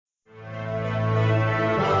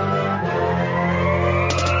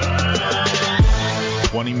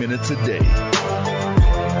a day,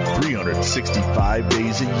 365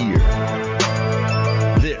 days a year.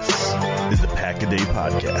 This is the Pack-A-Day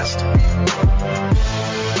Podcast.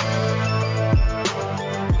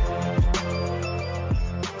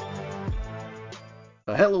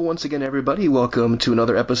 Hello once again, everybody. Welcome to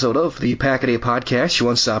another episode of the Pack-A-Day Podcast, your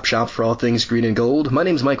one-stop shop for all things green and gold. My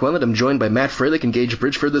name is Mike Welland. I'm joined by Matt Freilich and Gage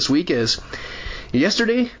Bridgeford this week. As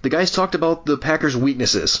yesterday, the guys talked about the Packers'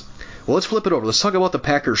 weaknesses. Well, let's flip it over. Let's talk about the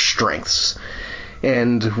Packers' strengths.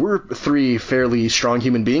 And we're three fairly strong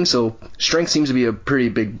human beings, so strength seems to be a pretty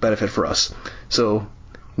big benefit for us. So,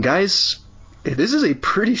 guys, this is a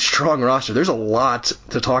pretty strong roster. There's a lot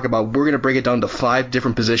to talk about. We're going to break it down to 5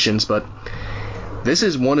 different positions, but this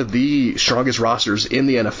is one of the strongest rosters in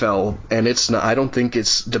the NFL, and I don't think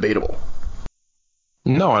it's debatable.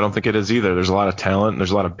 No, I don't think it is either. There's a lot of talent. There's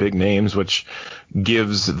a lot of big names, which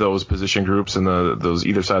gives those position groups and those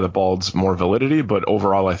either side of the balls more validity. But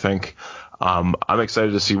overall, I think I'm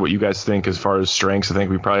excited to see what you guys think as far as strengths. I think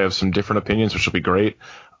we probably have some different opinions, which will be great.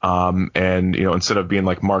 And, instead of being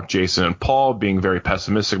like Mark, Jason, and Paul being very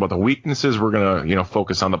pessimistic about the weaknesses, we're going to,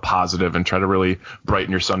 focus on the positive and try to really brighten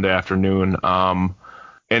your Sunday afternoon. And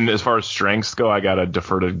as far as strengths go, I got to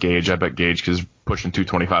defer to Gage. I bet Gage is pushing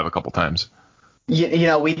 225 a couple times.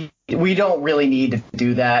 We don't really need to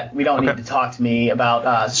do that. We don't need to talk to me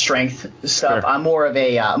about strength stuff. Fair. I'm more of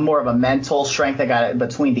a mental strength. I got it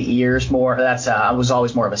between the ears more. I was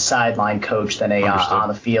always more of a sideline coach than a on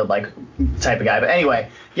the field type of guy. But anyway,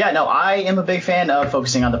 I am a big fan of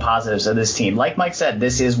focusing on the positives of this team. Like Mike said,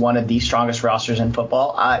 this is one of the strongest rosters in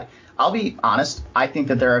football. I'll be honest. I think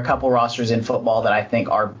that there are a couple rosters in football that I think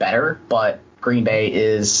are better, but Green Bay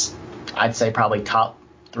is, I'd say, probably top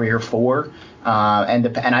 3 or 4.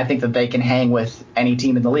 And I think that they can hang with any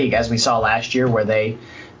team in the league, as we saw last year where they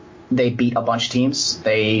beat a bunch of teams.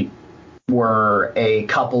 They were a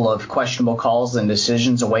couple of questionable calls and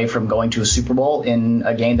decisions away from going to a Super Bowl in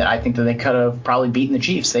a game that I think that they could have probably beaten the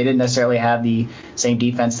Chiefs. They didn't necessarily have the same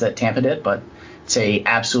defense that Tampa did, but it's a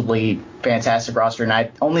absolutely fantastic roster, and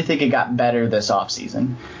I only think it got better this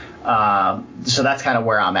offseason. So that's kind of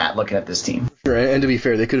where I'm at looking at this team. Sure, and to be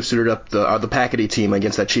fair, they could have suited up the Pack-A-Day team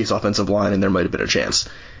against that Chiefs offensive line, and there might have been a chance.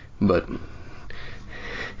 But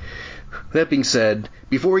that being said,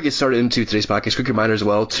 before we get started into today's podcast, quick reminder as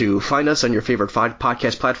well to find us on your favorite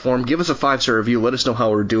podcast platform. Give us a 5-star review. Let us know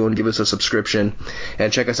how we're doing. Give us a subscription.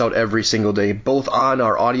 And check us out every single day, both on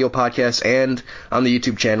our audio podcast and on the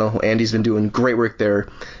YouTube channel. Andy's been doing great work there.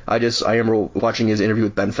 I am watching his interview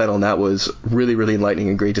with Ben Fennell, and that was really, really enlightening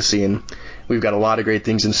and great to see. And we've got a lot of great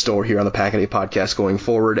things in store here on the Pack-A-Day podcast going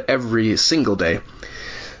forward every single day.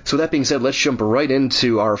 So that being said, let's jump right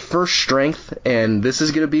into our first strength, and this is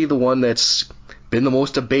going to be the one that's been the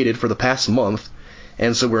most debated for the past month,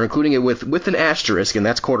 and so we're including it with an asterisk, and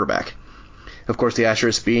that's quarterback. Of course, the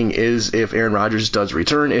asterisk being is if Aaron Rodgers does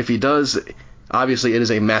return. If he does, obviously it is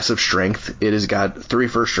a massive strength. It has got 3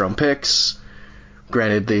 first-round picks.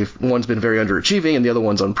 Granted, one's been very underachieving and the other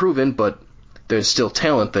one's unproven, but there's still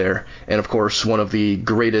talent there, and of course, one of the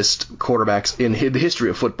greatest quarterbacks in the history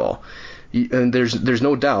of football. And there's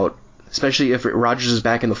no doubt, especially if Rodgers is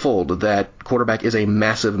back in the fold, that quarterback is a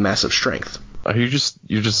massive, massive strength. Is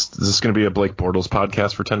this going to be a Blake Bortles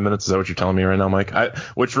podcast for 10 minutes? Is that what you're telling me right now, Mike?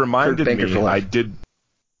 Which reminded me, I did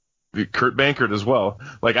Kurt Bankert as well.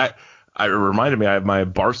 I reminded me, I have my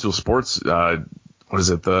Barstool Sports, what is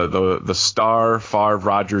it? The Star Favre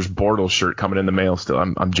Rodgers Bortles shirt coming in the mail still.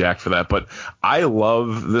 I'm jacked for that. But I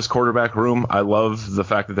love this quarterback room. I love the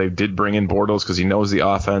fact that they did bring in Bortles because he knows the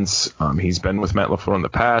offense. He's been with Matt LaFleur in the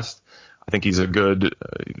past. I think he's a good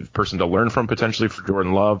person to learn from potentially for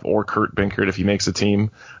Jordan Love or Kurt Bankert if he makes a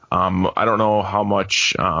team. I don't know how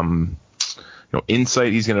much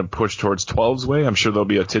insight he's going to push towards 12's way. I'm sure there'll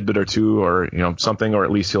be a tidbit or two or something, or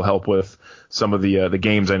at least he'll help with some of the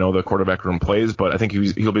games I know the quarterback room plays. But I think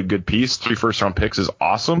he'll be a good piece. 3 first-round picks is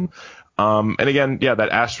awesome. And again, that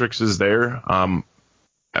asterisk is there.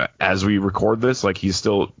 As we record this,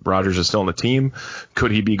 Rodgers is still on the team.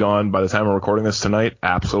 Could he be gone by the time we're recording this tonight?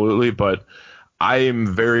 Absolutely. But I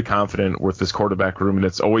am very confident with this quarterback room, and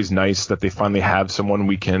it's always nice that they finally have someone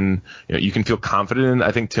you can feel confident in.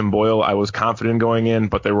 I think Tim Boyle, I was confident going in,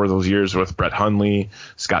 but there were those years with Brett Hundley,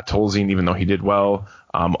 Scott Tolzien, even though he did well.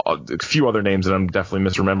 A few other names that I'm definitely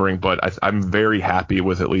misremembering, but I'm very happy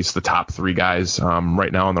with at least the top 3 guys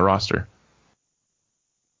right now on the roster.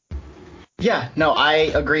 Yeah, no, I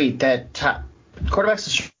agree that quarterback's a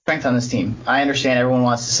strength on this team. I understand everyone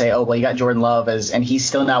wants to say, oh, well, you got Jordan Love and he's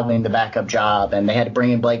still now winning the backup job, and they had to bring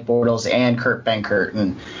in Blake Bortles and Kurt Bankert.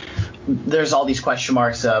 And there's all these question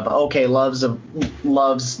marks of, okay, Love's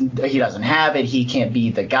he doesn't have it, he can't be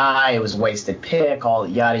the guy, it was a wasted pick, all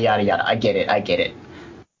yada yada yada. I get it.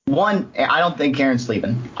 One, I don't think Aaron's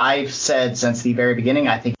leaving. I've said since the very beginning,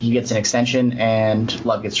 I think he gets an extension and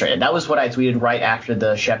Love gets traded. That was what I tweeted right after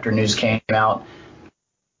the Schefter news came out.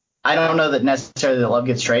 I don't know that necessarily that Love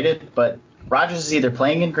gets traded, but Rodgers is either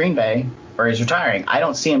playing in Green Bay or he's retiring. I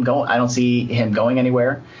don't see him going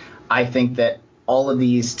anywhere. I think that all of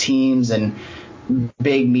these teams and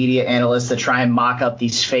big media analysts that try and mock up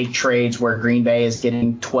these fake trades where Green Bay is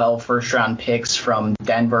getting 12 first-round picks from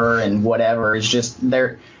Denver and whatever is just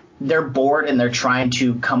they're bored and they're trying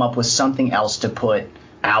to come up with something else to put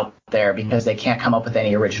out there because they can't come up with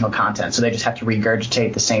any original content. So they just have to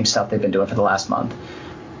regurgitate the same stuff they've been doing for the last month.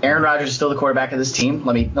 Aaron Rodgers is still the quarterback of this team.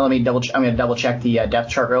 Let me double. I'm going to double check the depth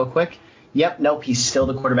chart real quick. Yep, nope, he's still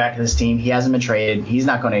the quarterback of this team. He hasn't been traded. He's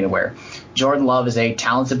not going anywhere. Jordan Love is a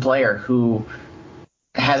talented player who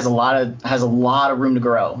has a lot of room to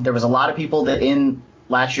grow. There was a lot of people that in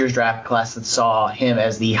last year's draft class that saw him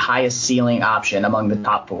as the highest ceiling option among the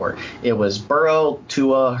top four. It was Burrow,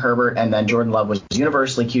 Tua, Herbert, and then Jordan Love was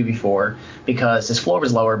universally QB4 because his floor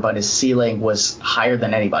was lower, but his ceiling was higher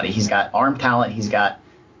than anybody. He's got arm talent.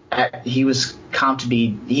 He was comped to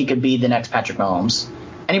be, he could be the next Patrick Mahomes.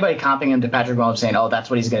 Anybody comping him to Patrick Mahomes saying, oh, that's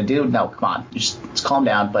what he's going to do? No, come on, just calm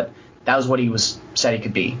down. But that was what he said he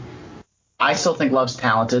could be. I still think Love's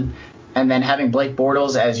talented. And then having Blake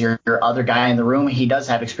Bortles as your other guy in the room, he does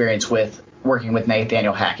have experience with working with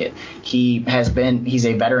Nathaniel Hackett. He's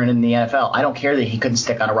a veteran in the NFL. I don't care that he couldn't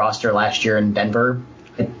stick on a roster last year in Denver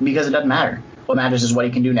because it doesn't matter. What matters is what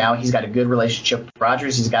he can do now. He's got a good relationship with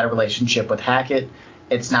Rodgers. He's got a relationship with Hackett.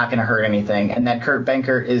 It's not going to hurt anything. And then Kurt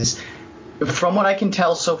Benkert is, from what I can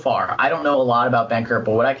tell so far, I don't know a lot about Benkert,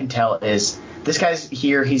 but what I can tell is this guy's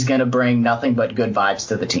here. He's going to bring nothing but good vibes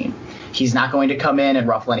to the team. He's not going to come in and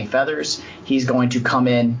ruffle any feathers. He's going to come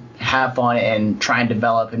in, have fun, and try and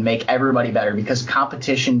develop and make everybody better because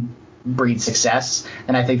competition breeds success.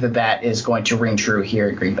 And I think that is going to ring true here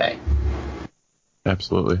at Green Bay.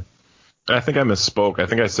 Absolutely. I think I misspoke. I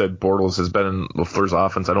think I said Bortles has been in LaFleur's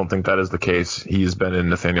offense. I don't think that is the case. He's been in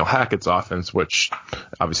Nathaniel Hackett's offense, which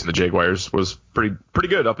obviously the Jaguars was pretty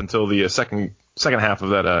good up until the second half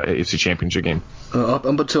of that AFC Championship game. Up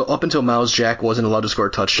until Miles Jack wasn't allowed to score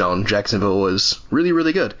a touchdown, Jacksonville was really,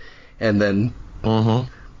 really good. And then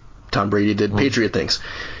Tom Brady did Patriot things.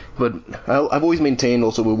 But I've always maintained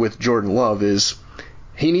also with Jordan Love is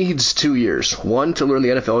he needs 2 years. 1, to learn the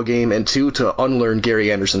NFL game, and 2, to unlearn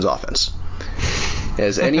Gary Anderson's offense.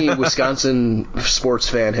 As any Wisconsin sports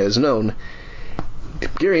fan has known,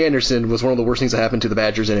 Gary Anderson was one of the worst things that happened to the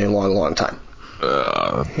Badgers in a long, long time.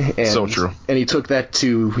 So true. And he took that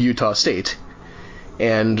to Utah State.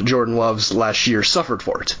 And Jordan Love's last year suffered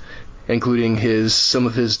for it, including some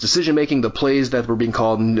of his decision-making, the plays that were being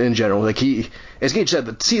called in general. Like as Gage said,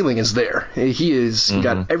 the ceiling is there. He is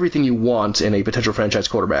got everything you want in a potential franchise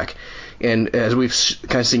quarterback. And as we've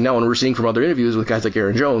kind of seen now, and we're seeing from other interviews with guys like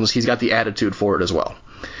Aaron Jones, he's got the attitude for it as well.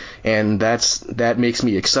 And that makes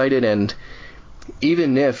me excited. And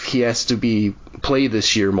even if he has to play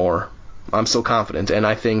this year more, I'm still confident. And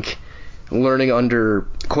I think learning under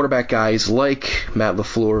quarterback guys like Matt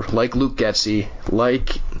LaFleur, like Luke Getsy,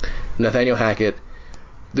 like Nathaniel Hackett,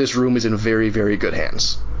 this room is in very, very good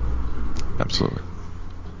hands. Absolutely.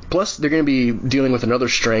 Plus, they're going to be dealing with another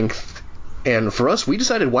strength. And for us, we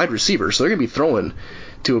decided wide receiver, so they're going to be throwing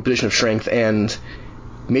to a position of strength. And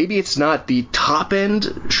maybe it's not the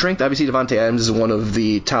top-end strength. Obviously, Devontae Adams is one of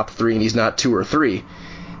the top 3, and he's not 2 or 3.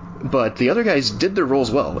 But the other guys did their roles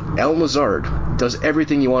well. Allen Lazard does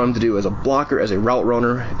everything you want him to do as a blocker, as a route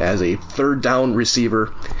runner, as a third down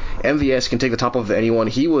receiver. MVS can take the top of anyone.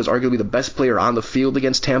 He was arguably the best player on the field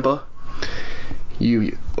against Tampa,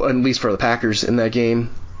 at least for the Packers in that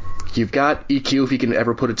game. You've got EQ if he can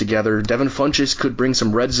ever put it together. Devin Funchess could bring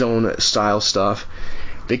some red zone style stuff.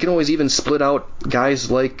 They can always even split out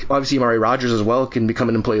guys like, obviously, Amari Rodgers as well can come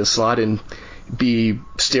in and play a slot and be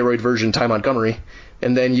steroid version Ty Montgomery.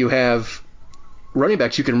 And then you have running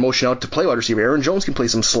backs you can motion out to play wide receiver. Aaron Jones can play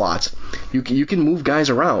some slots. You can move guys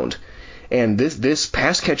around. And this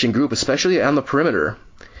pass-catching group, especially on the perimeter,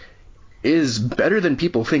 is better than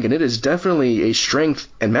people think. And it is definitely a strength,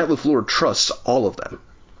 and Matt LaFleur trusts all of them.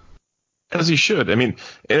 As he should. I mean,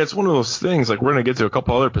 and it's one of those things, like we're going to get to a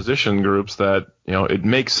couple other position groups that, it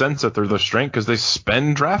makes sense that they're the strength because they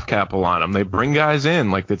spend draft capital on them. They bring guys in.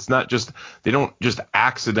 Like it's not just, they don't just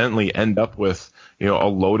accidentally end up with, a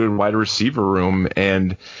loaded wide receiver room.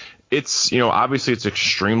 And it's, obviously it's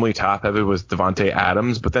extremely top heavy with Davante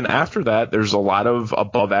Adams, but then after that, there's a lot of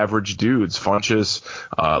above average dudes. Funchess,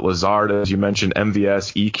 Lazard, as you mentioned,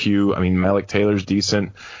 MVS, EQ. I mean, Malik Taylor's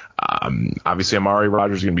decent. Obviously Amari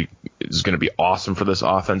Rodgers is going to be awesome for this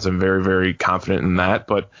offense. I'm very, very confident in that.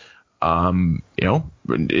 But, they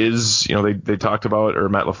talked about, or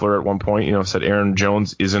Matt LaFleur at one point, said Aaron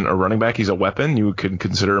Jones isn't a running back. He's a weapon. You could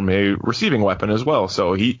consider him a receiving weapon as well.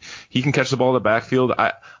 So he can catch the ball in the backfield.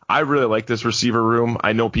 I really like this receiver room.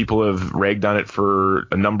 I know people have ragged on it for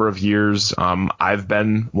a number of years. I've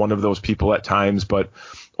been one of those people at times, but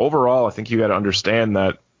overall, I think you got to understand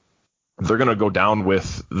that they're going to go down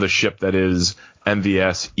with the ship that is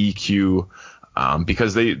MVS, EQ,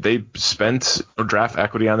 because they spent draft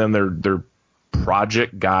equity on them. They're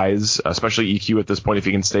project guys, especially EQ at this point, if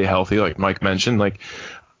he can stay healthy, like Mike mentioned. Like,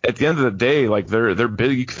 at the end of the day, like, they're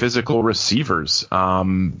big physical receivers.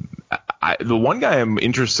 The one guy I'm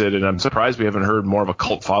interested in, I'm surprised we haven't heard more of a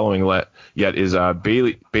cult following yet, is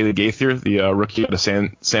Bailey Gaither, the rookie out of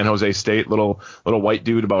San Jose State, little white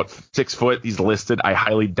dude, about 6 foot. He's listed. I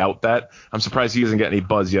highly doubt that. I'm surprised he doesn't get any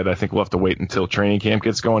buzz yet. I think we'll have to wait until training camp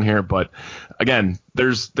gets going here. But again,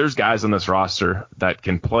 there's guys on this roster that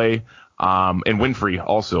can play. And Winfrey,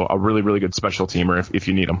 also a really, really good special teamer if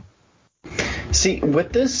you need him. See,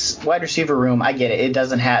 with this wide receiver room, I get it. It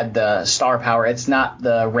doesn't have the star power. It's not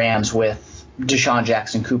the Rams with Deshaun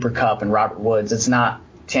Jackson, Cooper Kupp, and Robert Woods. It's not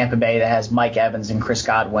Tampa Bay that has Mike Evans and Chris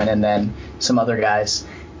Godwin and then some other guys.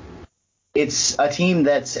 It's a team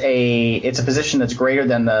it's a position that's greater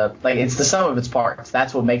than it's the sum of its parts.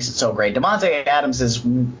 That's what makes it so great. Davante Adams is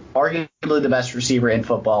arguably the best receiver in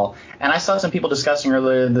football. And I saw some people discussing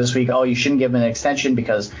earlier this week, you shouldn't give him an extension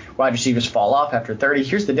because wide receivers fall off after 30.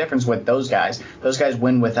 Here's the difference with those guys. Those guys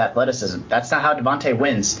win with athleticism. That's not how Davante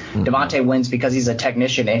wins. Mm-hmm. Davante wins because he's a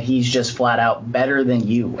technician and he's just flat out better than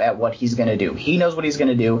you at what he's going to do. He knows what he's going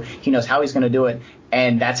to do. He knows how he's going to do it.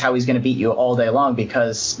 And that's how he's going to beat you all day long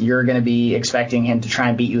because you're going to be expecting him to try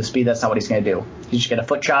and beat you with speed. That's not what he's going to do. He's just going to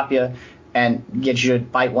foot chop you and get you to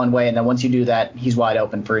bite one way. And then once you do that, he's wide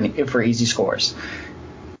open for easy scores.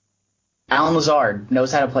 Allen Lazard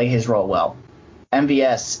knows how to play his role well.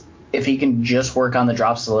 MVS, if he can just work on the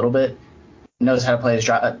drops a little bit, knows how to play his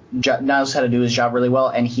knows how to do his job really well,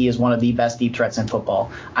 and he is one of the best deep threats in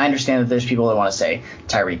football. I understand that there's people that want to say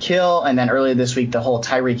Tyreek Hill, and then earlier this week the whole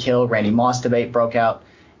Tyreek Hill, Randy Moss debate broke out.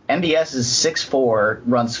 MVS is 6'4",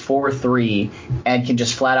 runs 4'3", and can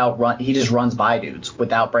just flat out run. He just runs by dudes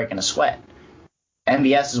without breaking a sweat.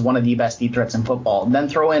 MVS is one of the best deep threats in football. Then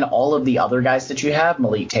throw in all of the other guys that you have: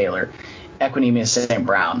 Malik Taylor, Equanimeous St.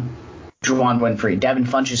 Brown, Juwan Winfrey, Devin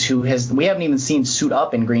Funchess, we haven't even seen suit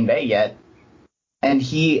up in Green Bay yet. And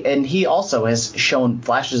he also has shown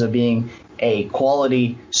flashes of being a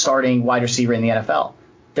quality starting wide receiver in the NFL.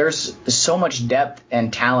 There's so much depth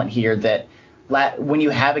and talent here that when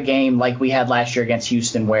you have a game like we had last year against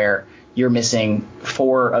Houston where you're missing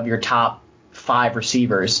 4 of your top 5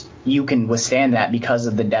 receivers, you can withstand that because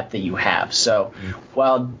of the depth that you have. So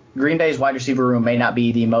while Green Bay's wide receiver room may not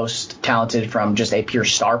be the most talented from just a pure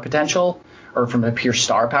star potential or from a pure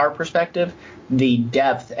star power perspective, the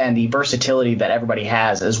depth and the versatility that everybody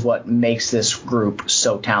has is what makes this group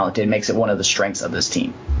so talented, makes it one of the strengths of this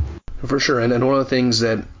team. For sure, and one of the things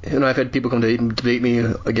that, I've had people come debate me,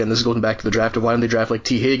 again, this is going back to the draft of why don't they draft like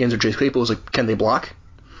T. Higgins or Chase Claypool, is like, can they block?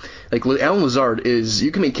 Like, Allen Lazard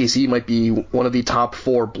you can make case he might be one of the top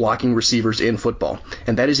 4 blocking receivers in football,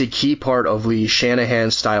 and that is a key part of the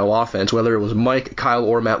Shanahan-style offense, whether it was Mike, Kyle,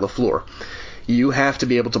 or Matt LaFleur. You have to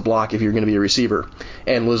be able to block if you're going to be a receiver.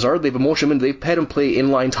 And Lazard, they've had him play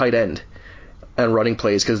inline tight end and running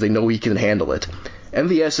plays because they know he can handle it.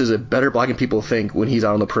 MVS is a better blocking people think when he's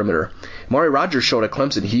out on the perimeter. Amari Rodgers showed at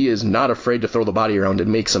Clemson he is not afraid to throw the body around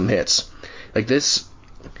and make some hits. Like these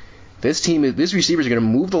receivers are going to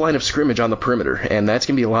move the line of scrimmage on the perimeter, and that's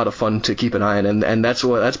going to be a lot of fun to keep an eye on. And that's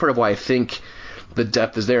part of why I think the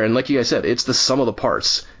depth is there. And like you guys said, it's the sum of the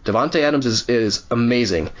parts. Davante Adams is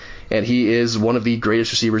amazing, and he is one of the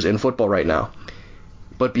greatest receivers in football right now.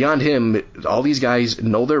 But beyond him, all these guys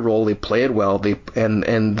know their role, they play it well,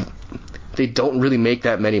 and they don't really make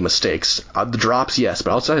that many mistakes. The drops, yes,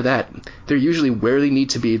 but outside of that, they're usually where they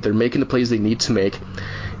need to be. They're making the plays they need to make,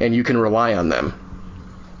 and you can rely on them.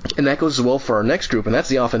 And that goes as well for our next group, and that's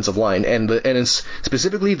the offensive line, and it's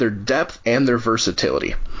specifically their depth and their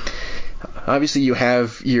versatility. Obviously, you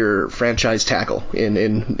have your franchise tackle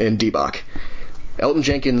in D-Bach. Elton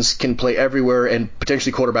Jenkins can play everywhere and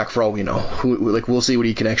potentially quarterback for all we know. We'll see what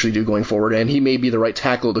he can actually do going forward, and he may be the right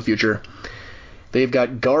tackle of the future. They've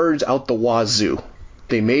got guards out the wazoo.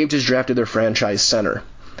 They may have just drafted their franchise center.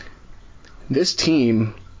 This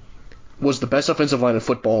team was the best offensive line in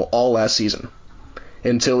football all last season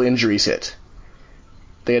until injuries hit.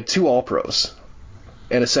 They had 2 All-Pros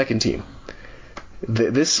and a second team.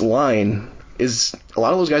 This line is, a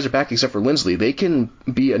lot of those guys are back except for Lindsley. They can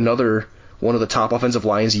be another one of the top offensive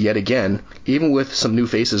lines yet again, even with some new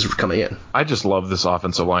faces coming in. I just love this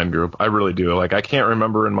offensive line group. I really do. Like, I can't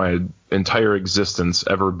remember in my entire existence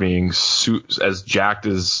ever being as jacked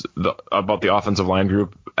about the offensive line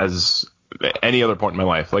group as any other point in my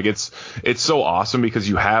life. Like, it's so awesome because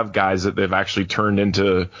you have guys that they've actually turned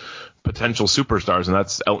into potential superstars, and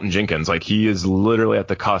that's Elton Jenkins. Like, he is literally at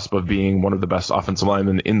the cusp of being one of the best offensive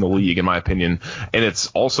linemen in the league, in my opinion. And it's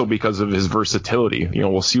also because of his versatility. You know,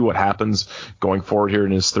 we'll see what happens going forward here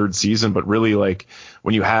in his 3rd season, but really, like,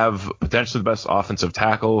 when you have potentially the best offensive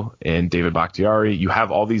tackle in David Bakhtiari, you have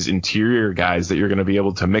all these interior guys that you're going to be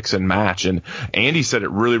able to mix and match. And Andy said it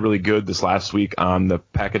really, really good this last week on the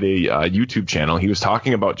Pack-A-Day YouTube channel. He was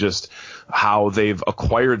talking about just how they've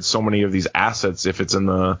acquired so many of these assets, if it's in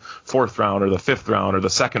the 4th round or the 5th round or the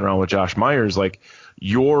 2nd round with Josh Myers. Like,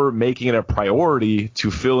 you're making it a priority to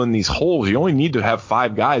fill in these holes. You only need to have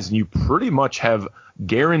 5 guys, and you pretty much have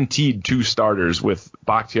guaranteed 2 starters with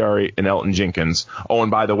Bakhtiari and Elton Jenkins. Oh, and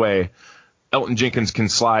by the way, Elton Jenkins can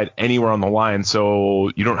slide anywhere on the line, so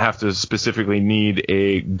you don't have to specifically need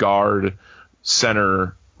a guard,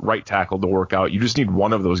 center, right tackle to work out. You just need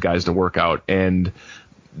one of those guys to work out, and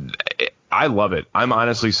I love it. I'm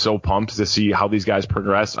honestly so pumped to see how these guys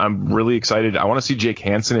progress. I'm really excited. I want to see Jake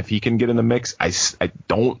Hansen if he can get in the mix. I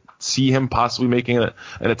don't see him possibly making an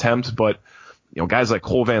attempt, but you know, guys like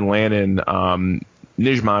Cole Van Lanen,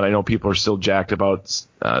 Nijman, I know people are still jacked about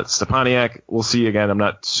Stepaniak. We'll see. Again, I'm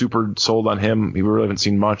not super sold on him. We really haven't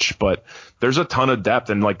seen much, but there's a ton of depth,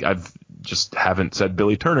 and like, I've just haven't said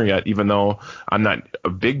Billy Turner yet, even though I'm not a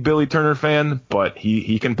big Billy Turner fan, but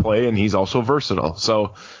he can play, and he's also versatile.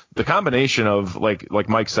 So the combination of, like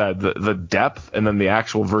Mike said, the depth and then the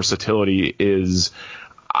actual versatility is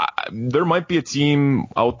there might be a team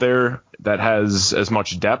out there that has as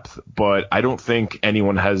much depth, but I don't think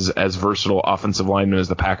anyone has as versatile offensive linemen as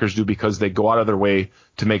the Packers do, because they go out of their way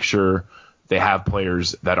to make sure they have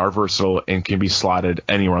players that are versatile and can be slotted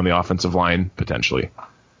anywhere on the offensive line potentially.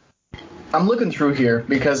 I'm looking through here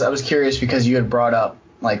because I was curious, because you had brought up,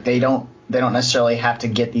 like, they don't necessarily have to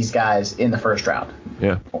get these guys in the 1st round.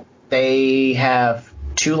 Yeah. They have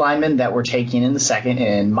 2 linemen that were taken in the 2nd,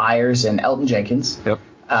 in Myers and Elton Jenkins. Yep.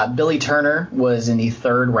 Billy Turner was in the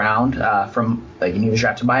 3rd round he was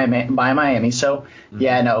drafted by Miami. So,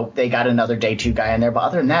 yeah, no, they got another day 2 guy in there. But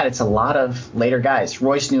other than that, it's a lot of later guys.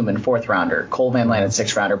 Royce Newman, 4th rounder. Cole Van Lanen,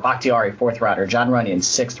 6th rounder. Bakhtiari, 4th rounder. John Runyon,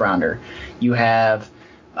 6th rounder. You have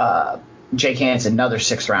Jake Hansen, another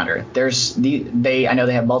 6th rounder. I know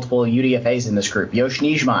they have multiple UDFAs in this group. Yosh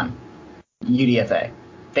Nijman, UDFA.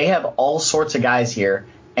 They have all sorts of guys here,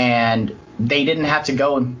 and they didn't have to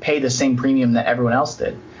go and pay the same premium that everyone else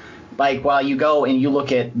did. Like, while you go and you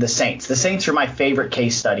look at the Saints are my favorite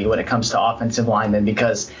case study when it comes to offensive linemen,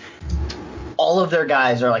 because all of their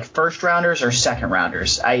guys are like 1st rounders or 2nd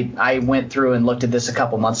rounders. I went through and looked at this a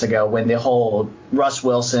couple months ago when the whole Russ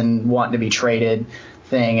Wilson wanting to be traded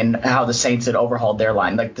thing, and how the Saints had overhauled their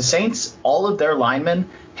line. Like, the Saints, all of their linemen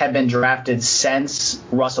have been drafted since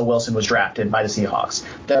Russell Wilson was drafted by the Seahawks.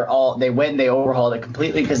 They went and they overhauled it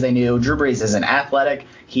completely because they knew Drew Brees isn't athletic.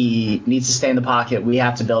 He needs to stay in the pocket. We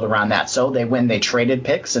have to build around that. So they traded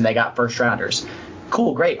picks and they got 1st rounders.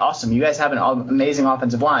 Cool, great, awesome. You guys have an amazing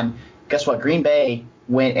offensive line. Guess what? Green Bay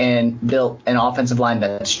went and built an offensive line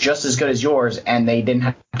that's just as good as yours, and they didn't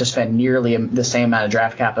have to spend nearly the same amount of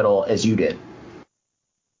draft capital as you did.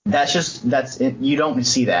 That's it. You don't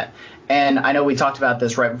see that. And I know we talked about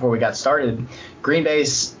this right before we got started. Green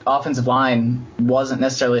Bay's offensive line wasn't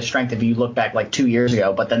necessarily a strength if you look back like 2 years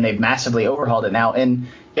ago, but then they've massively overhauled it now. And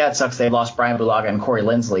yeah, it sucks they lost Brian Bulaga and Corey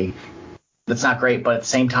Lindsley. That's not great, but at the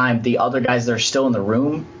same time, the other guys that are still in the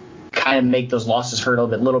room kind of make those losses hurt a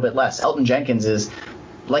little bit less. Elton Jenkins is,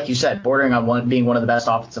 like you said, bordering on being one of the best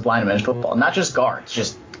offensive linemen in football. Not just guards,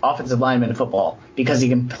 just offensive lineman in football, because he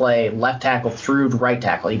can play left tackle through to right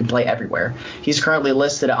tackle. He can play everywhere. He's currently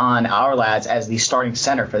listed on Our Lads as the starting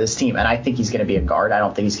center for this team, and I think he's going to be a guard. I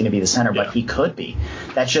don't think he's going to be the center, but he could be.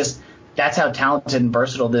 That's how talented and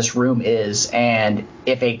versatile this room is. And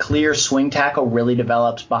if a clear swing tackle really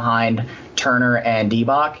develops behind Turner and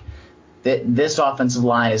Debach, this offensive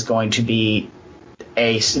line is going to be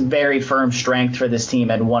a very firm strength for this team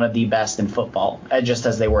and one of the best in football, just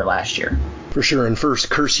as they were last year. For sure. And first,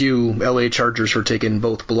 curse you, LA Chargers, for taking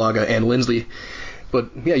both Bulaga and Lindsley.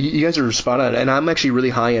 But yeah, you guys are spot on. And I'm actually really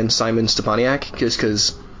high on Simon Stepaniak, just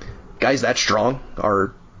because guys that strong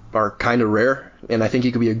are kind of rare. and I think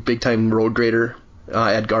he could be a big-time road grader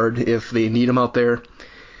at guard if they need him out there.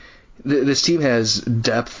 This team has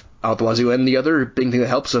depth out the wazoo, and the other big thing that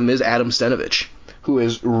helps them is Adam Stenavich, who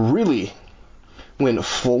really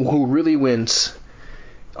went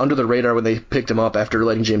under the radar when they picked him up after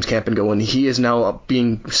letting James Campen go, and he is now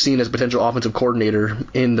being seen as a potential offensive coordinator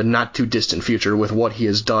in the not-too-distant future with what he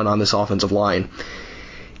has done on this offensive line.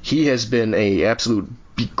 He has been a absolute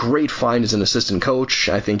great find as an assistant coach.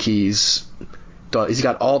 I think he's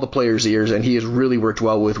got all the players' ears, and he has really worked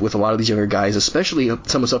well with a lot of these younger guys, especially some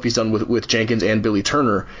of the stuff he's done with Jenkins and Billy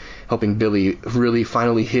Turner, helping Billy really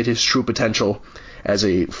finally hit his true potential as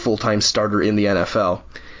a full-time starter in the NFL.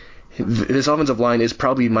 This offensive line is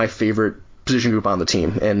probably my favorite position group on the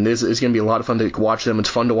team, and this is going to be a lot of fun to watch them. It's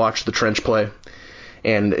fun to watch the trench play,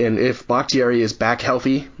 and if Bakhtiari is back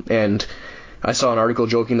healthy, and I saw an article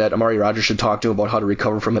joking that Amari Rodgers should talk to him about how to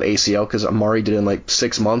recover from an ACL because Amari did it in like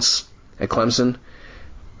 6 months at Clemson.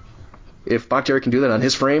 If Bakhtiari can do that on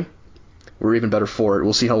his frame, we're even better for it.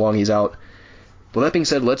 We'll see how long he's out. Well, that being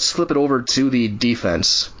said, let's flip it over to the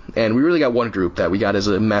defense. And we really got one group that we got as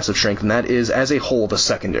a massive strength, and that is, as a whole, the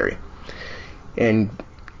secondary. And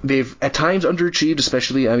they've at times underachieved,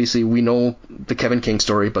 especially, obviously, we know the Kevin King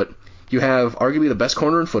story, but you have arguably the best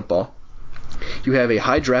corner in football. You have a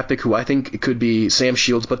high draft pick who I think could be Sam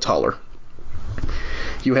Shields but taller.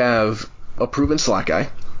 You have a proven slot guy,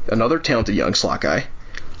 another talented young slot guy.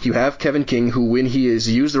 You have Kevin King, who when he is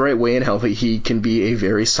used the right way and healthy, he can be a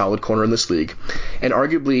very solid corner in this league, and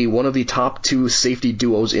arguably one of the top 2 safety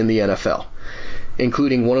duos in the NFL,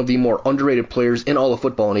 including one of the more underrated players in all of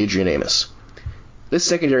football in Adrian Amos. This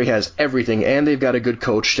secondary has everything, and they've got a good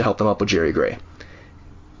coach to help them up with Jerry Gray.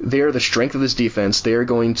 They are the strength of this defense. They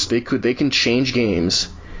can change games,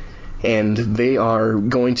 and they are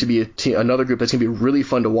going to be another group that's going to be really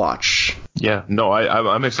fun to watch. Yeah, no,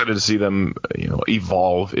 I'm excited to see them,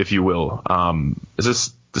 evolve, if you will. Is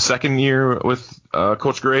this the second year with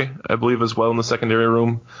Coach Gray, I believe, as well in the secondary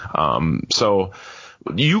room? So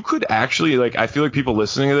you could actually, I feel like people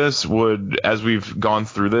listening to this would, as we've gone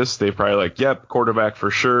through this, they're probably yep, quarterback for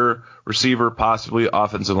sure, receiver possibly,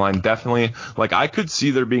 offensive line definitely. I could see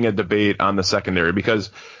there being a debate on the secondary because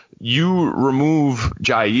you remove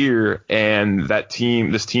Jair and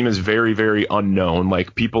this team is very, very unknown.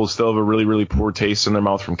 People still have a really, really poor taste in their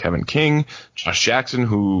mouth from Kevin King, Josh Jackson,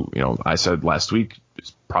 who, I said last week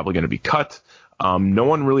is probably going to be cut. No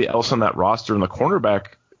one really else on that roster in the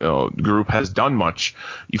cornerback group has done much.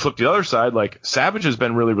 You flip the other side, Savage has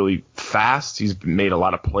been really, really fast. He's made a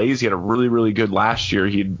lot of plays. He had a really, really good last year.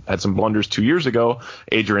 He had some blunders 2 years ago.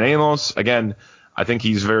 Adrian Amos, again, I think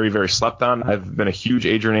he's very, very slept on. I've been a huge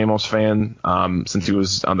Adrian Amos fan since he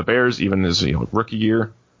was on the Bears, even his rookie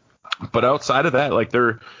year. But outside of that,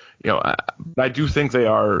 I do think they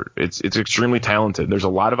are. It's extremely talented. There's a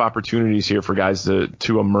lot of opportunities here for guys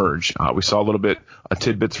to emerge. We saw a little bit of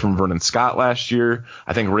tidbits from Vernon Scott last year.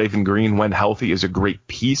 I think Raven Green, when healthy, is a great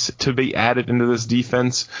piece to be added into this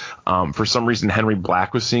defense. For some reason, Henry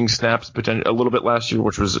Black was seeing snaps a little bit last year,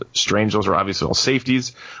 which was strange. Those are obviously all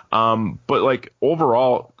safeties. But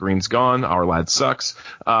overall, Green's gone. Our lad sucks.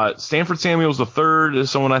 Stanford Samuels III is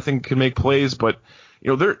someone I think can make plays, but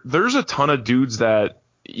there's a ton of dudes that,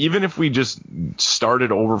 even if we just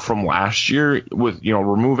started over from last year with,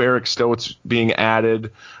 remove Eric Stokes being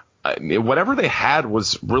added, whatever they had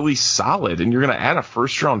was really solid, and you're going to add a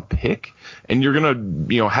first-round pick, and you're going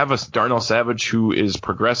to, have a Darnell Savage who is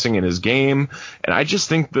progressing in his game, and I just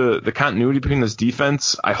think the continuity between this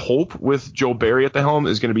defense, I hope with Joe Barry at the helm,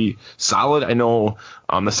 is going to be solid. I know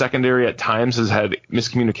the secondary at times has had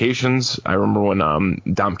miscommunications. I remember when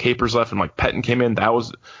Dom Capers left and Mike Pettin came in, that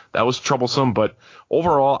was troublesome, but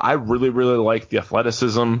overall, I really, really like the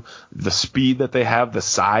athleticism, the speed that they have, the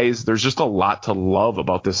size. There's just a lot to love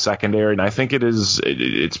about this secondary, and I think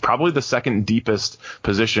it's probably the second deepest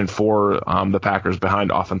position for the Packers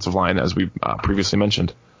behind offensive line, as we previously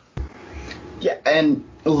mentioned. Yeah, and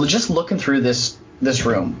just looking through this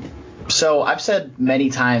room, so I've said many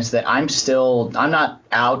times that I'm not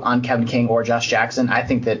out on Kevin King or Josh Jackson. I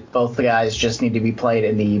think that both the guys just need to be played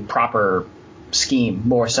in the proper scheme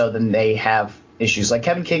more so than they have issues.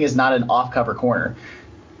 Kevin King is not an off-cover corner.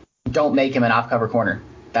 Don't make him an off-cover corner.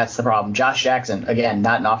 That's the problem. Josh Jackson, again,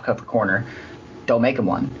 not an off-cover corner. Don't make him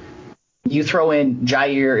one. You throw in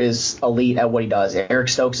Jair is elite at what he does. Eric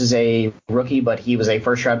Stokes is a rookie, but he was a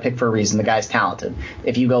first-round pick for a reason. The guy's talented.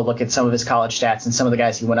 If you go look at some of his college stats and some of the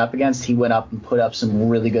guys he went up against, he went up and put up some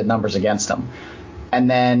really good numbers against them. And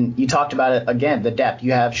then you talked about it again, the depth.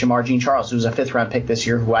 You have Shamar Jean-Charles, who's a fifth-round pick this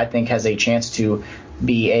year, who I think has a chance to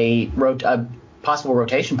be possible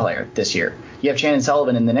rotation player this year. You have Shannon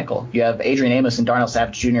Sullivan in the nickel. You have Adrian Amos and Darnell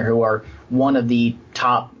Savage Jr., who are one of the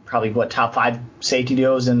top 5 safety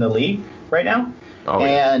duos in the league right now.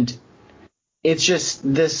 And it's just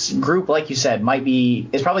this group, like you said,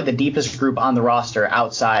 is probably the deepest group on the roster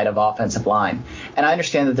outside of offensive line. And I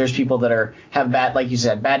understand that there's people that have bad, like you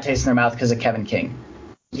said, bad taste in their mouth because of Kevin King.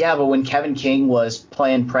 Yeah, but when Kevin King was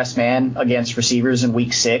playing press man against receivers in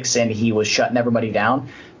week 6 and he was shutting everybody down,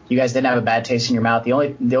 you guys didn't have a bad taste in your mouth. The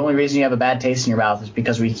only reason you have a bad taste in your mouth is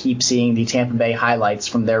because we keep seeing the Tampa Bay highlights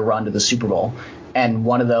from their run to the Super Bowl. And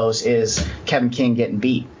one of those is Kevin King getting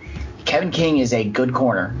beat. Kevin King is a good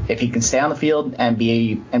corner. If he can stay on the field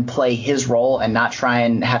and play his role and not try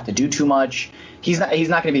and have to do too much, he's not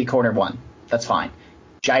going to be corner 1. That's fine.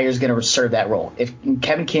 Jair's going to serve that role. If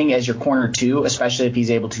Kevin King as your corner 2, especially if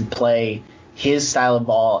he's able to play his style of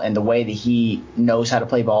ball and the way that he knows how to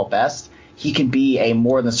play ball best, he can be a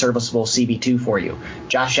more than serviceable CB2 for you.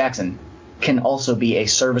 Josh Jackson can also be a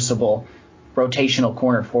serviceable rotational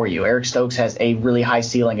corner for you. Eric Stokes has a really high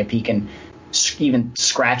ceiling. If he can even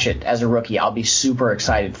scratch it as a rookie, I'll be super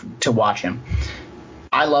excited to watch him.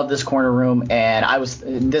 I love this corner room, and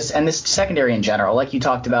this secondary in general. Like you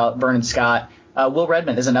talked about, Vernon Scott. Will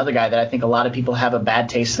Redmond is another guy that I think a lot of people have a bad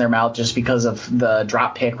taste in their mouth just because of the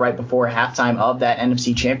drop pick right before halftime of that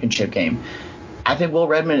NFC Championship game. I think Will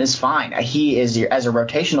Redmond is fine. He is, as a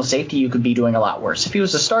rotational safety, you could be doing a lot worse. If he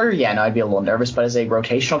was a starter, I'd be a little nervous. But as a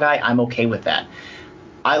rotational guy, I'm okay with that.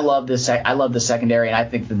 I love this. I love the secondary, and I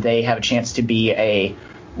think that they have a chance to be be a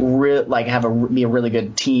really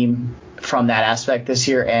good team from that aspect this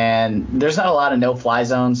year. And there's not a lot of no-fly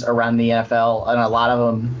zones around the NFL, and a lot of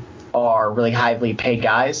them are really highly paid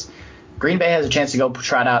guys. Green Bay has a chance to go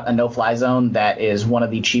trot out a no-fly zone that is one of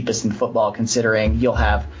the cheapest in football, considering you'll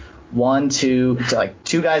have two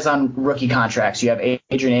guys on rookie contracts. You have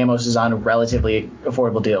Adrian Amos is on a relatively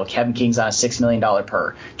affordable deal. Kevin King's on a $6 million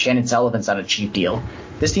per. Shannon Sullivan's on a cheap deal.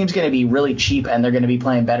 This team's going to be really cheap, and they're going to be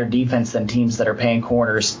playing better defense than teams that are paying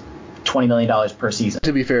corners $20 million per season.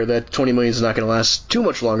 To be fair, that $20 million is not going to last too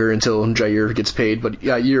much longer until Jair gets paid, but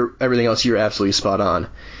yeah, everything else you're absolutely spot on.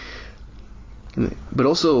 But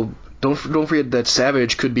also, don't forget that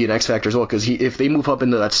Savage could be an X factor as well, because if they move up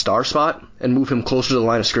into that star spot and move him closer to the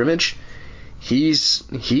line of scrimmage, he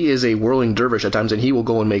is a whirling dervish at times, and he will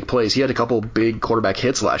go and make plays. He had a couple big quarterback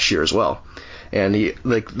hits last year as well, and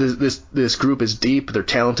this group is deep. They're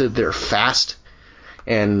talented. They're fast,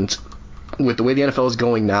 and with the way the NFL is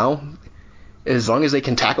going now, as long as they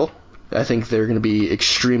can tackle, I think they're going to be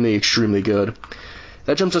extremely, extremely good.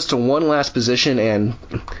 That jumps us to one last position, and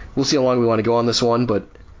we'll see how long we want to go on this one, but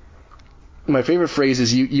my favorite phrase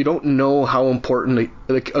is you don't know how important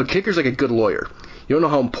a kicker's like a good lawyer. You don't know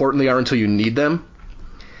how important they are until you need them.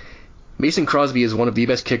 Mason Crosby is one of the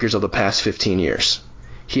best kickers of the past 15 years.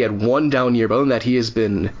 He had one down year, but other than that, he has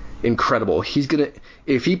been incredible.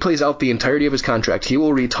 If he plays out the entirety of his contract, he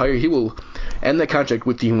will retire. He will end that contract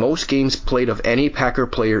with the most games played of any Packer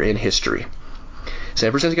player in history. So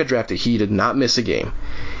ever since he got drafted, he did not miss a game.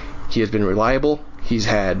 He has been reliable. He's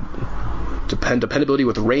had dependability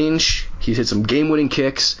with range. He's hit some game-winning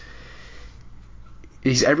kicks.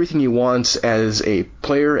 He's everything you want as a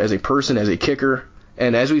player, as a person, as a kicker.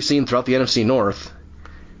 And as we've seen throughout the NFC North,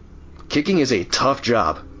 kicking is a tough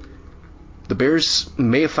job. The Bears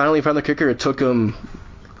may have finally found their kicker. It took them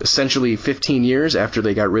essentially 15 years after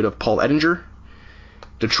they got rid of Paul Ettinger.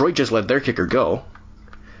 Detroit just let their kicker go.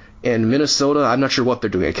 And Minnesota, I'm not sure what they're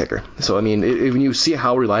doing at kicker. So, I mean, when you see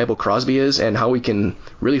how reliable Crosby is and how he can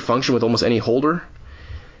really function with almost any holder,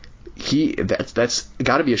 that's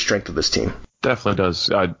got to be a strength of this team. Definitely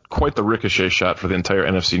does. Quite the ricochet shot for the entire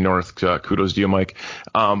NFC North. Kudos to you, Mike.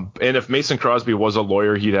 And if Mason Crosby was a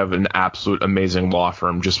lawyer, he'd have an absolute amazing law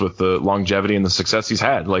firm just with the longevity and the success he's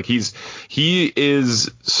had. Like he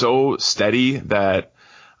is so steady that,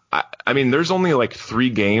 I mean, there's only like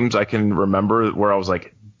 3 games I can remember where I was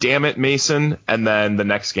like, damn it, Mason. And then the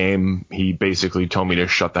next game, he basically told me to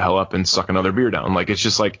shut the hell up and suck another beer down. Like, it's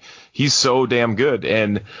just like, he's so damn good.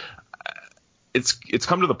 And it's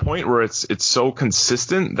come to the point where it's so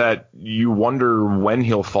consistent that you wonder when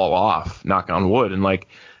he'll fall off, knock on wood. And like,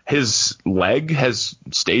 his leg has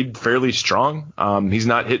stayed fairly strong. He's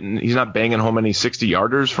not banging home any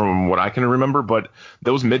 60-yarders from what I can remember, but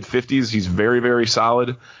those mid-50s, he's very, very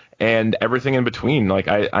solid. And everything in between, like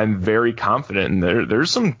I'm very confident. And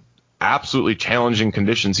there's some absolutely challenging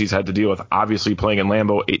conditions he's had to deal with. Obviously, playing in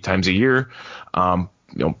Lambeau 8 times a year,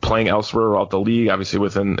 playing elsewhere throughout the league. Obviously,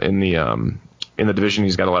 in the division,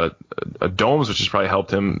 he's got a lot of domes, which has probably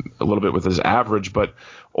helped him a little bit with his average. But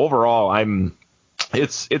overall, I'm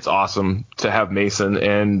it's awesome to have Mason,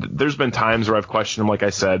 and there's been times where I've questioned him, like I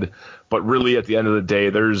said, but really at the end of the day,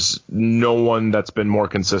 there's no one that's been more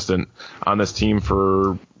consistent on this team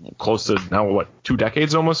for close to now, 2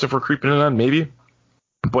 decades almost, if we're creeping in on, maybe.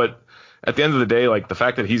 But at the end of the day, like the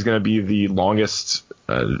fact that he's going to be the longest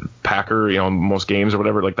Packer, most games or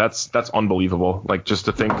whatever, like that's unbelievable. Like just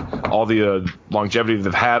to think all the longevity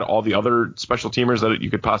they've had, all the other special teamers that you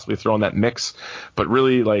could possibly throw in that mix. But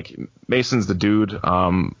really, like Mason's the dude.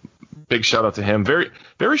 Big shout out to him. Very,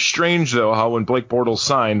 very strange though how when Blake Bortles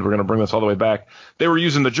signed, we're going to bring this all the way back, they were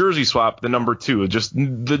using the jersey swap, the number 2. Just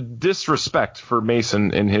the disrespect for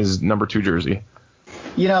Mason in his number 2 jersey.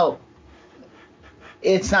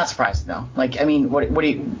 It's not surprising though. Like, I mean, what are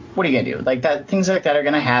you gonna do? Like that, things like that are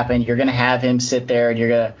gonna happen. You're gonna have him sit there, and you're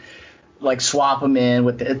gonna like swap him in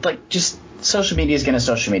with just social media is gonna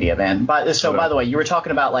social media, man. By the way, you were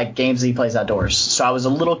talking about like games that he plays outdoors. So I was a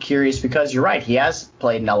little curious because you're right. He has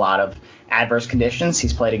played in a lot of adverse conditions.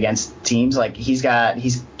 He's played against teams like he's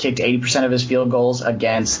kicked 80% of his field goals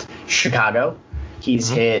against Chicago. He's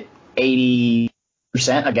hit 80%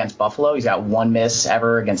 against Buffalo. He's got 1 miss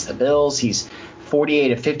ever against the Bills. He's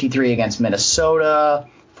 48 of 53 against Minnesota,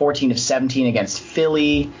 14 of 17 against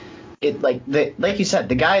Philly. Like you said,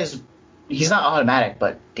 the guy he's not automatic,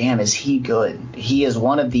 but damn, is he good. He is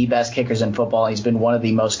one of the best kickers in football. He's been one of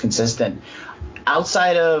the most consistent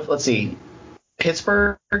outside of,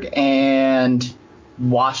 Pittsburgh and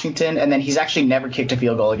Washington. And then he's actually never kicked a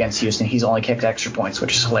field goal against Houston. He's only kicked extra points,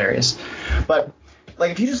 which is hilarious. But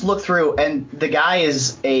if you just look through, and the guy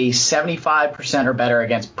is a 75% or better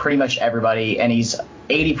against pretty much everybody, and he's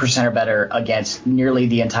 80% or better against nearly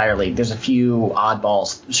the entire league. There's a few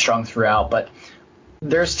oddballs strung throughout, but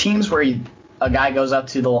there's teams where a guy goes up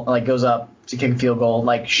to kick a field goal,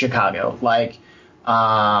 like Chicago, like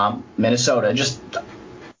Minnesota, just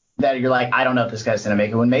that you're like, I don't know if this guy's going to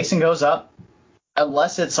make it. When Mason goes up,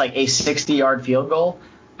 unless it's like a 60-yard field goal,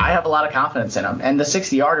 I have a lot of confidence in him. And the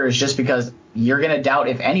 60-yarder is just because you're going to doubt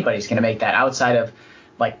if anybody's going to make that outside of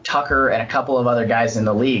like Tucker and a couple of other guys in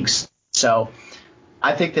the leagues. So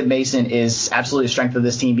I think that Mason is absolutely the strength of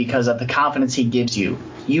this team because of the confidence he gives you.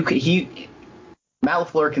 Matt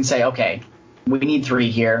LaFleur can say, okay, we need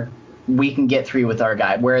 3 here. We can get 3 with our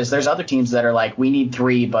guy. Whereas there's other teams that are like, we need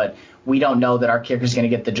 3, but we don't know that our kicker's going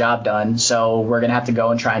to get the job done. So we're going to have to go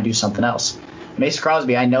and try and do something else. Mason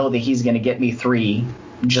Crosby, I know that he's going to get me 3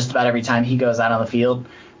 just about every time he goes out on the field.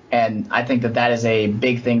 And I think that is a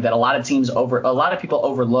big thing that a lot of people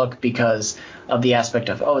overlook because of the aspect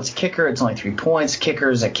of, it's a kicker, it's only 3 points.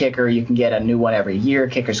 Kicker's a kicker, you can get a new one every year.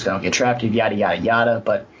 Kickers don't get drafted, yada yada yada.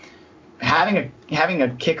 But having a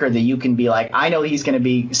kicker that you can be like, I know he's going to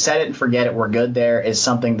be set it and forget it, we're good there, is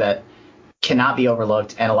something that cannot be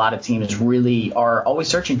overlooked. And a lot of teams really are always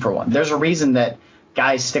searching for one. There's a reason that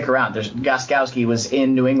guys stick around. Gostkowski was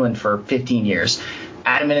in New England for 15 years.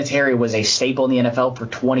 Adam Vinatieri was a staple in the NFL for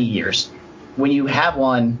 20 years. When you have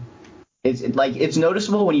one, it's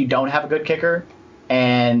noticeable when you don't have a good kicker,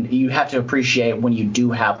 and you have to appreciate when you do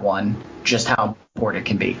have one just how important it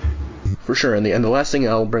can be. For sure. And the last thing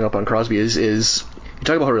I'll bring up on Crosby is you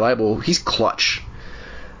talk about how reliable, he's clutch.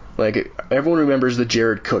 Like, everyone remembers the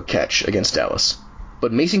Jared Cook catch against Dallas,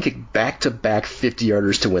 but Mason kicked back-to-back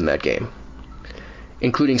 50-yarders to win that game,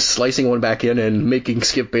 including slicing one back in and making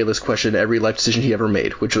Skip Bayless question every life decision he ever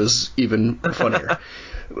made, which was even funnier.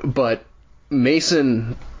 But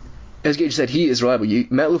Mason, as Gage said, he is reliable.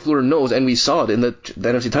 Matt LaFleur knows, and we saw it in the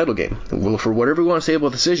NFC title game. Well, for whatever we want to say about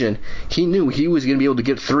the decision, he knew he was going to be able to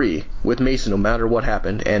get 3 with Mason no matter what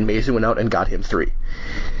happened, and Mason went out and got him 3.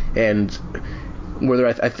 And whether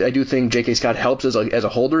I do think J.K. Scott helps as a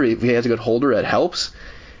holder, if he has a good holder, it helps.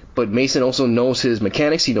 But Mason also knows his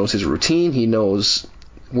mechanics. He knows his routine. He knows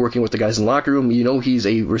working with the guys in the locker room. He's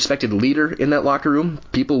a respected leader in that locker room.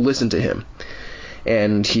 People listen to him.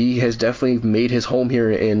 And he has definitely made his home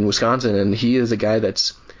here in Wisconsin. And he is a guy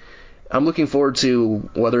I'm looking forward to,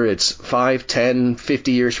 whether it's 5, 10,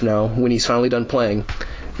 50 years from now, when he's finally done playing,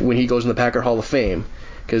 when he goes in the Packer Hall of Fame.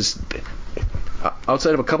 Because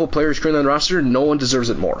outside of a couple players currently on the roster, no one deserves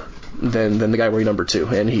it more than the guy wearing number 2.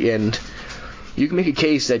 And you can make a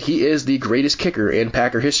case that he is the greatest kicker in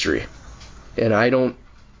Packer history, and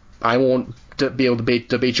I won't be able to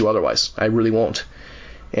debate you otherwise. I really won't.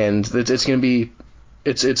 And it's going to be,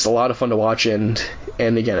 it's a lot of fun to watch, and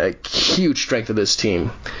again, a huge strength of this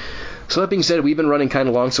team. So that being said, we've been running kind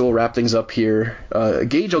of long, so we'll wrap things up here.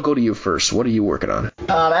 Gage, I'll go to you first. What are you working on?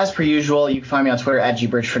 As per usual, you can find me on Twitter at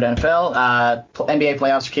GBridgefordNFL. NBA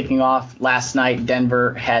playoffs are kicking off. Last night,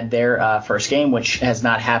 Denver had their first game, which has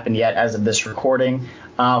not happened yet as of this recording.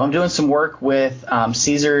 I'm doing some work with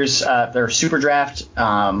Caesars, their Super Draft,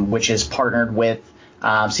 which is partnered with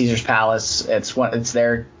Caesars Palace. It's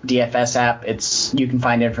their DFS app. You can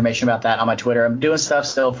find information about that on my Twitter. I'm doing stuff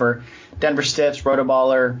still for Denver Stiffs,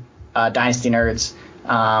 Rotoballer, Dynasty Nerds.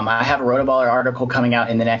 I have a Rotoballer article coming out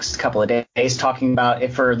in the next couple of days talking about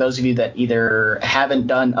it for those of you that either haven't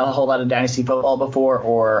done a whole lot of Dynasty football before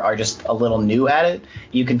or are just a little new at it.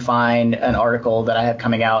 You can find an article that I have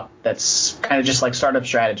coming out that's kind of just like startup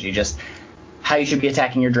strategy, just how you should be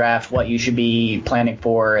attacking your draft, what you should be planning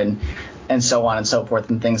for, and so on and so forth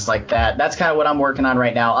and things like that. That's kind of what I'm working on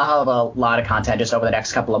right now. I'll have a lot of content just over the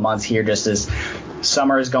next couple of months here, just as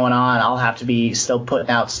summer is going on. I'll have to be still putting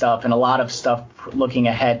out stuff and a lot of stuff looking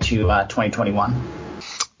ahead to 2021.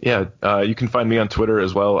 Yeah, you can find me on Twitter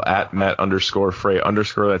as well at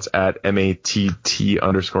Matt_Frey_. That's at MATT_FRA_.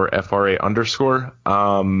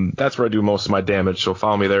 That's where I do most of my damage. So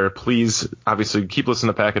follow me there. Please, obviously, keep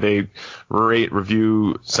listening to Pack a Day. Rate,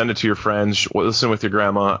 review, send it to your friends. Listen with your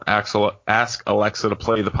grandma. Ask Alexa to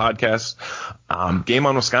play the podcast. Game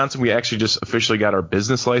on Wisconsin, we actually just officially got our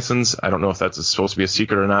business license. I don't know if that's supposed to be a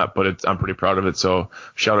secret or not, but I'm pretty proud of it. So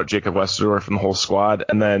shout out Jacob Westerdorf and the whole squad.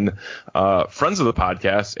 And then friends of the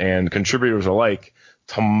podcast and contributors alike,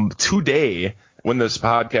 today, when this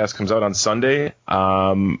podcast comes out on Sunday,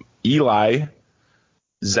 Eli,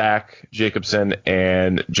 Zach Jacobson,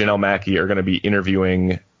 and Janelle Mackey are going to be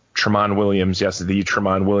interviewing Tramon Williams, yes, the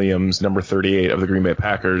Tramon Williams, number 38 of the Green Bay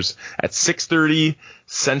Packers, at 6:30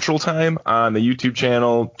 Central Time on the YouTube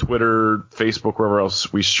channel, Twitter, Facebook, wherever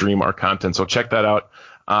else we stream our content. So check that out.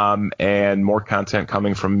 And more content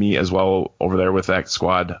coming from me as well over there with that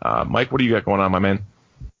squad. Mike, what do you got going on, my man?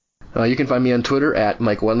 You can find me on Twitter at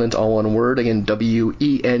Mike Wendlandt, all one word. Again,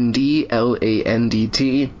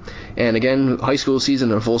 WENDLANDT. And again, high school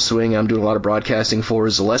season in full swing. I'm doing a lot of broadcasting for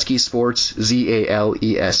Zaleski Sports,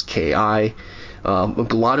 ZALESKI. A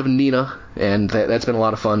lot of Nina, and that's been a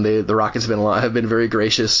lot of fun. The Rockets have been very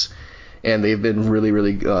gracious, and they've been really,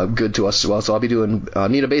 really good to us as well. So I'll be doing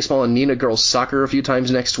Nina baseball and Nina girls soccer a few times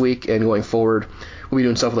next week, and going forward, we'll be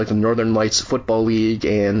doing stuff like the Northern Lights Football League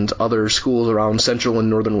and other schools around central and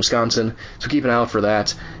northern Wisconsin. So keep an eye out for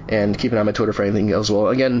that, and keep an eye on my Twitter for anything as well.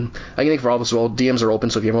 Again, I can think for all of us as well, DMs are open,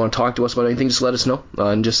 so if you ever want to talk to us about anything, just let us know,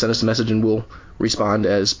 and just send us a message, and we'll respond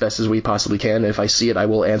as best as we possibly can. If I see it, I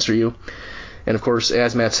will answer you. And, of course,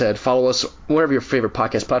 as Matt said, follow us wherever your favorite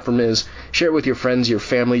podcast platform is. Share it with your friends, your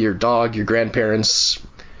family, your dog, your grandparents.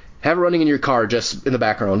 Have it running in your car just in the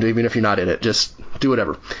background, even if you're not in it. Just do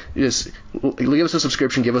whatever. Just give us a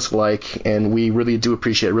subscription, give us a like, and we really do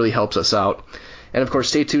appreciate it. It really helps us out. And, of course,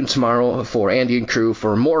 stay tuned tomorrow for Andy and crew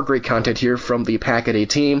for more great content here from the Pack-A-Day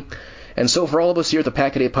team. And so for all of us here at the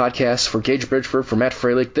Pack-A-Day podcast, for Gage Bridgeford, for Matt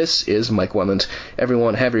Freilich, this is Mike Wendlandt.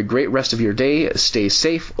 Everyone, have a great rest of your day. Stay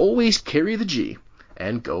safe. Always carry the G.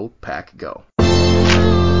 And go Pack Go.